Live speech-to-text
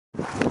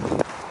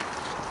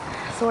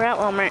So we're at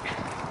Walmart.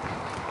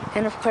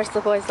 And of course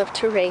the boys love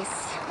to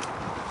race.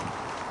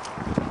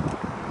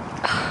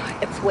 Oh,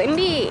 it's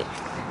windy.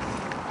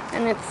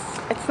 And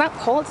it's not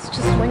cold, it's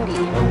just windy.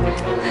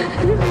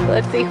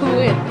 Let's see who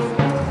wins.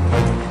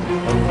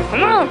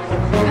 Come on!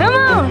 Come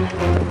on!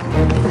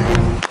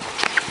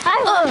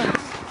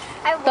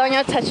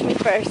 Doña touched me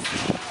first.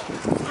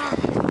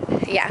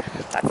 Yeah,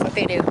 that's what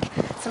they do.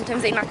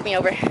 Sometimes they knock me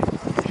over.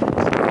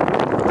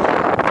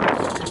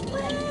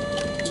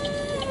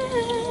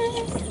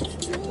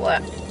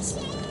 What?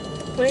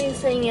 What are you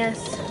saying yes?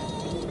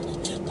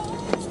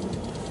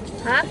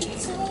 Huh?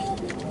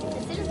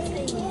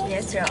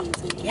 Yes, girl.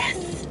 Yes.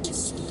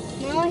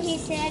 No, he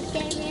said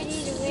get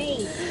ready to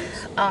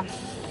race. Oh.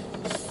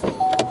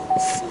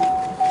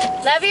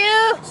 Love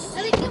you!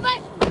 Let me go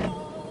back.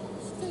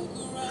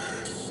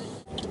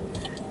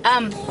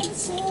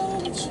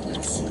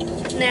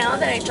 Now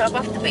that I drop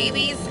off the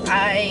babies,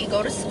 I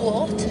go to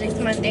school. Today's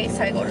Monday,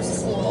 so I go to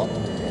school.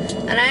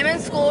 And I'm in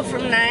school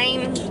from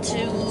 9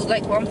 to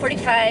like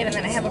 1:45, and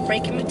then I have a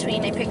break in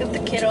between. I pick up the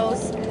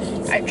kiddos,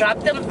 I drop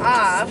them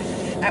off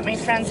at my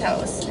friend's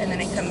house, and then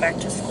I come back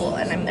to school,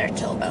 and I'm there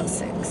till about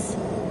 6.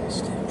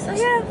 So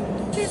yeah,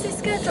 busy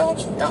schedule.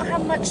 Don't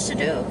have much to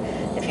do.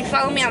 If you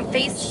follow me on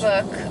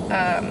Facebook,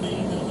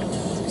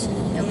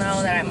 you'll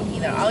know that I'm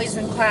either always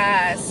in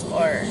class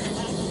or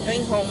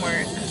doing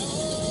homework.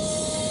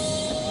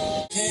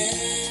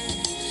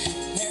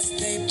 Let's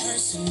stay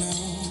personal.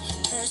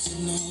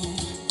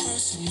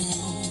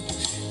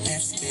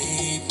 Let's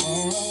stay for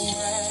a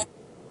while.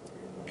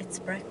 It's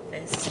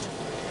breakfast.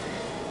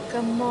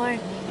 Good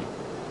morning.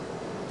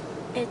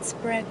 It's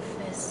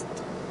breakfast.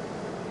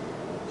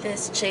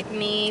 This chick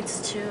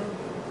needs to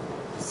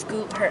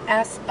scoop her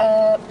ass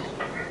up.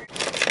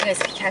 You guys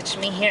can catch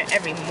me here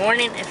every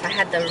morning if I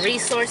had the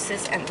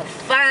resources and the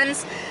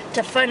funds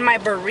to fund my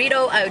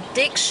burrito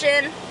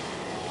addiction.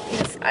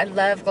 Because I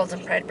love Golden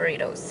Fried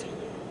burritos.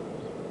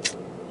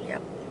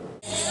 Yep.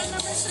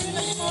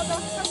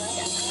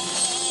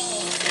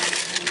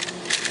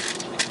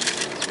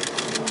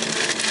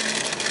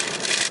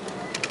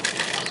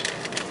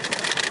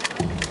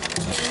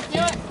 You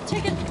know what?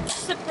 Take a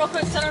sip real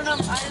quick. I don't know.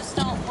 I just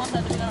don't want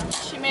that to be done.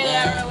 She made it.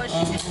 I don't know what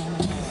she did.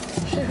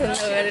 I don't know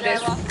what it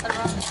is.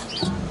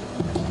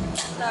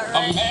 Is that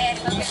right? Okay.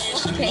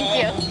 Thank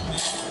you.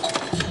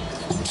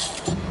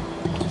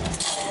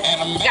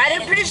 Gotta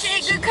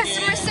appreciate good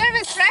customer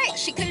service, right?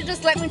 She could have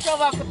just let me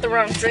drove off with the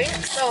wrong drink.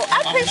 So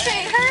I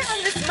appreciate her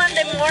on this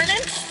Monday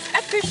morning. I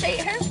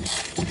appreciate her.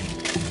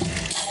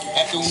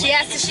 She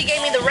asked if she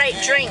gave me the right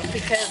drink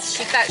because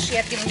she thought she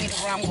had given me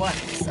the wrong one.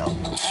 So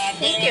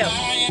thank you.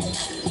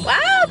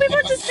 Wow, people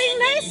are just being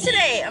nice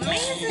today.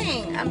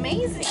 Amazing,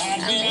 amazing,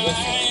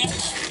 amazing.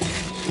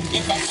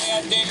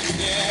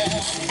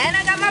 And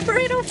I got my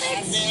burrito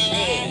fixed.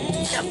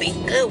 It'll be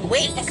good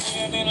week.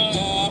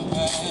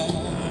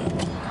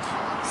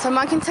 So I'm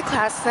walking to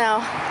class now.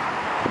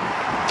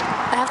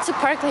 I have to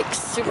park like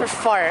super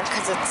far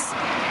because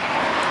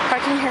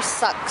parking here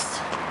sucks.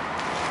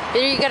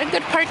 Either you get a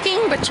good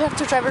parking, but you have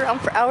to drive around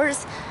for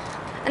hours.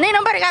 And ain't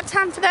nobody got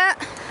time for that.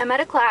 I'm at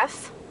a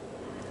class.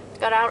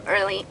 Got out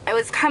early. I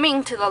was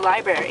coming to the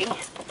library,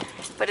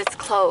 but it's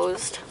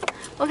closed.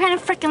 What kind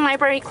of freaking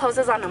library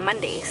closes on a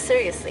Monday?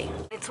 Seriously.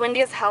 It's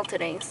windy as hell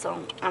today,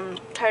 so I'm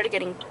tired of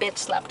getting bitch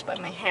slapped by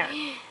my hair.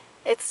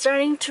 It's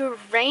starting to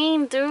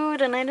rain,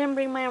 dude, and I didn't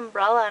bring my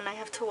umbrella, and I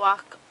have to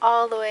walk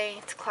all the way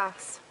to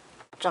class.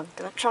 Junk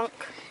in the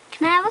trunk.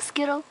 Can I have a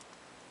Skittle?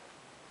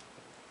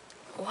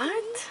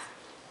 What?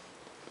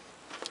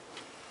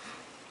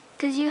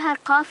 Because you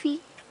had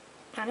coffee.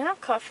 I don't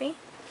have coffee.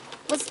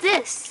 What's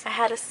this? I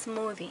had a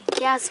smoothie.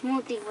 Yeah,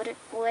 smoothie.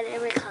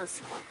 Whatever it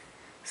calls.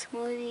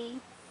 Smoothie.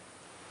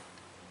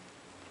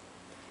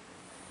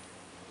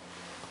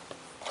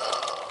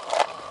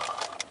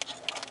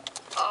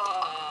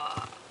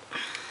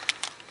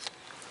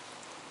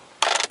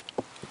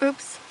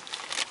 Oops.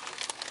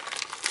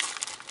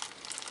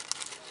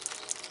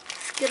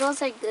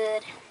 Skittles are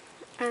good.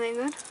 Are they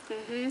good?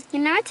 Mm-hmm. You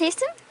never taste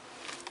them?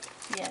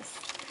 Yes.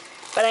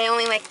 But I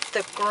only like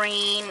the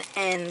green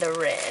and the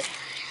red.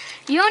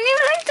 You only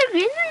like the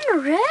green and the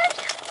red?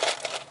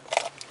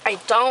 I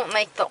don't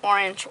like the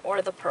orange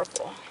or the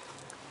purple.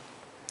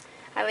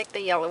 I like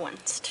the yellow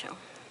ones too.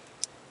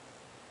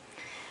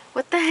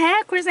 What the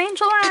heck? Where's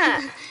Angel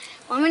at?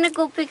 Want me to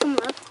go pick them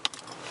up?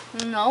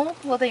 No.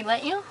 Will they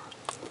let you?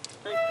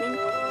 I think.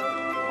 I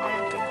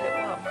don't think they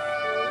will.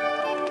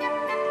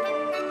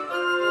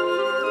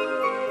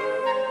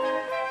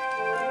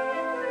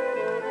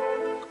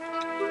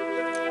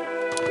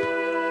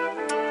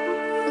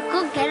 Go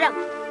get them.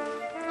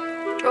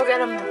 Go get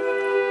them.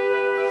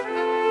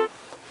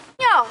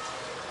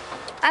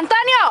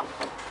 Antonio!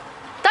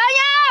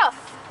 Antonio!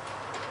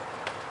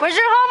 Where's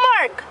your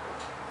homework?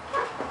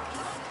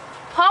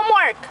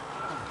 Homework.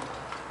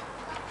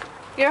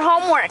 Your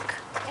homework.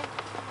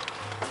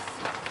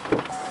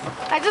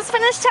 I just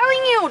finished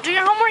telling you. Do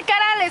your homework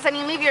at Alice and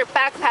you leave your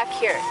backpack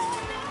here.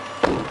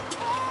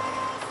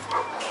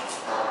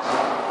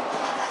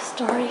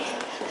 Story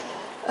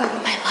of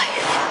my life.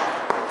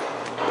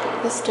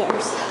 the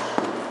stairs.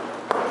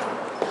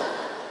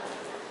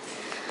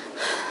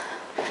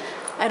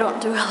 I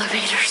don't do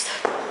elevators.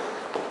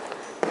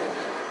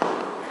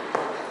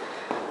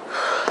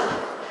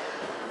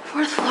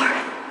 Fourth floor.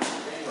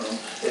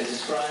 Is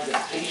described as a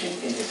patient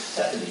in his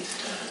 70s.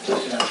 So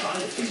she's now trying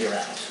to figure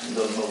out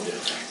the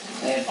motive.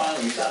 And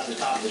finally, we start at the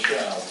top of the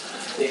show.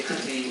 It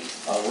could be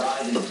a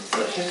ride in the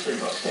history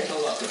books. Take a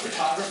look. The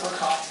photographer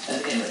caught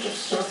an image of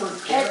surfer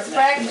Garrett. It's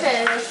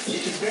breakfast. You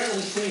can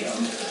barely see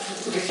him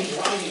because he's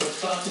riding what's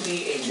thought to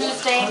be a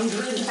Tuesday,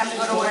 100 time to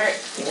go to work,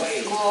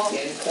 wave school.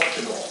 in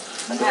Portugal.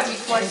 I'm having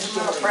twice a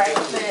little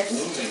breakfast.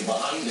 Moving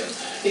behind him.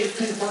 If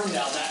confirmed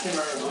now,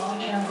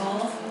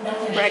 McNamara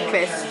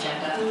Breakfast.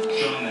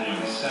 Showing that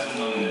nearly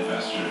 7 million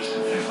investors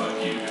can think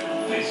like you.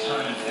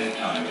 FaceTime and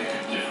FinCom make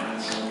a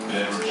difference.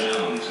 Edward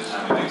Jones is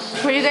having a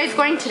Where are you guys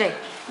going today?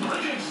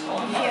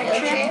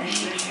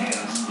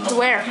 To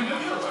where?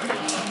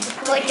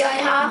 Like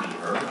huh?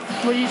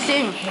 What are you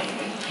seeing?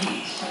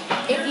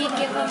 If you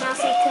give a mouse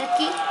a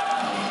cookie.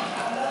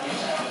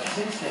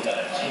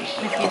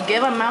 If you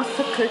give a mouse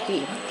a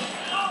cookie.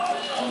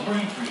 I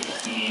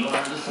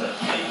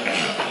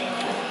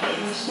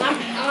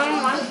want to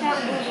watch that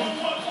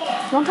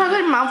movie. Don't talk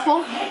like a mouthful.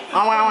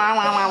 Wah, wah, wah,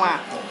 wah, wah, wah.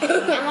 I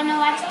want to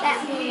watch that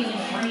movie.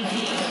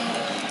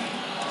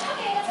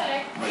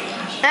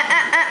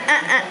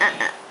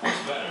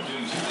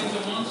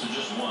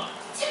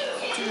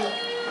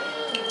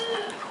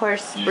 Of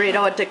course,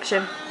 burrito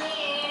addiction.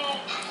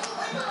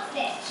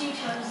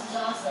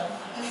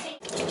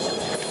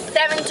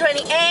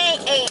 7:28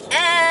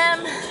 a.m.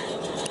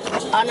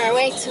 On our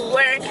way to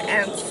work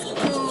and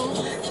school.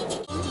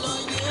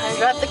 I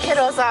dropped the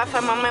kiddos off.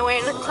 I'm on my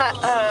way to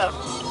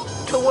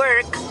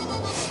work.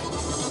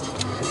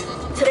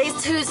 Today's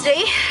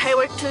Tuesday. I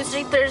work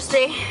Tuesday,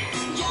 Thursday,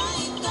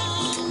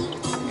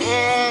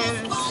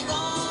 and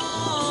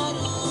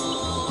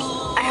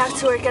I have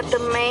to work at the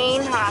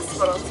main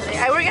hospital today.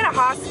 I work at a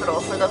hospital,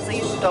 for those of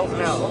you who don't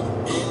know.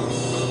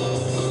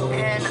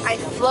 And I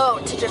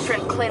float to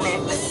different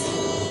clinics.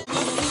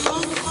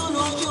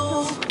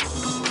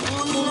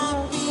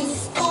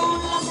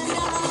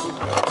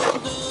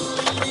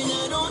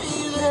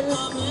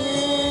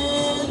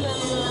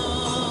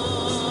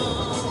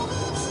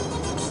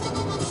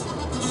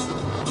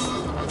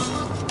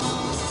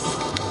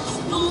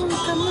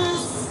 Nunca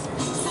más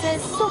se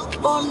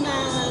supo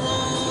nada.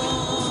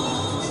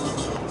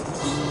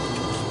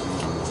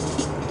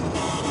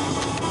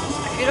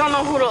 If you don't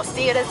know who Los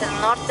Tigres del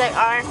Norte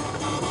are,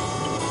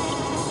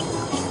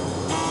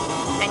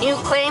 and you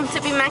claim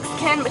to be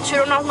Mexican, but you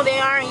don't know who they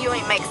are, and you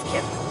ain't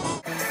Mexican.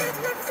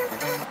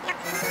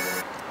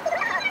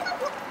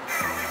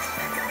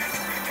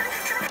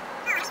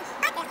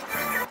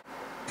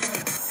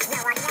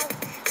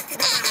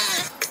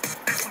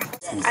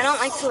 I don't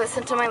like to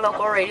listen to my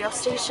local radio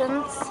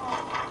stations.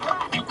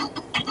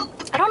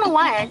 I don't know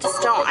why, I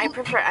just don't. I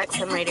prefer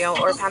XM radio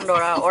or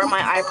Pandora or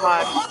my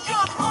iPod.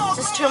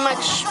 Just too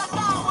much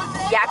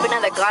yapping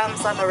of the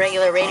gums on the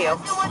regular radio,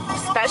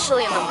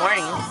 especially in the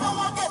mornings.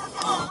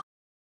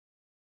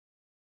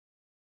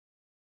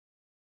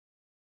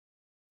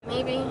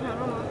 Maybe, I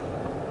don't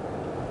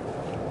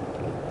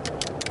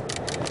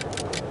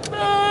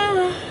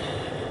know.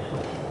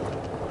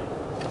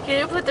 Can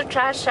you put the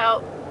trash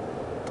out?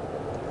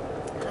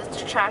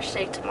 It's trash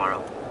day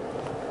tomorrow.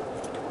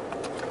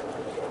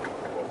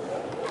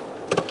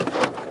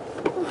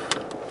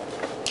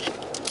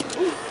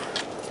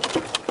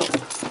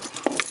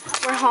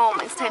 We're home.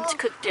 It's time to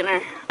cook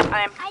dinner.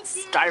 I'm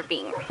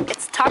starving.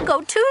 It's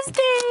Taco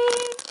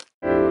Tuesday.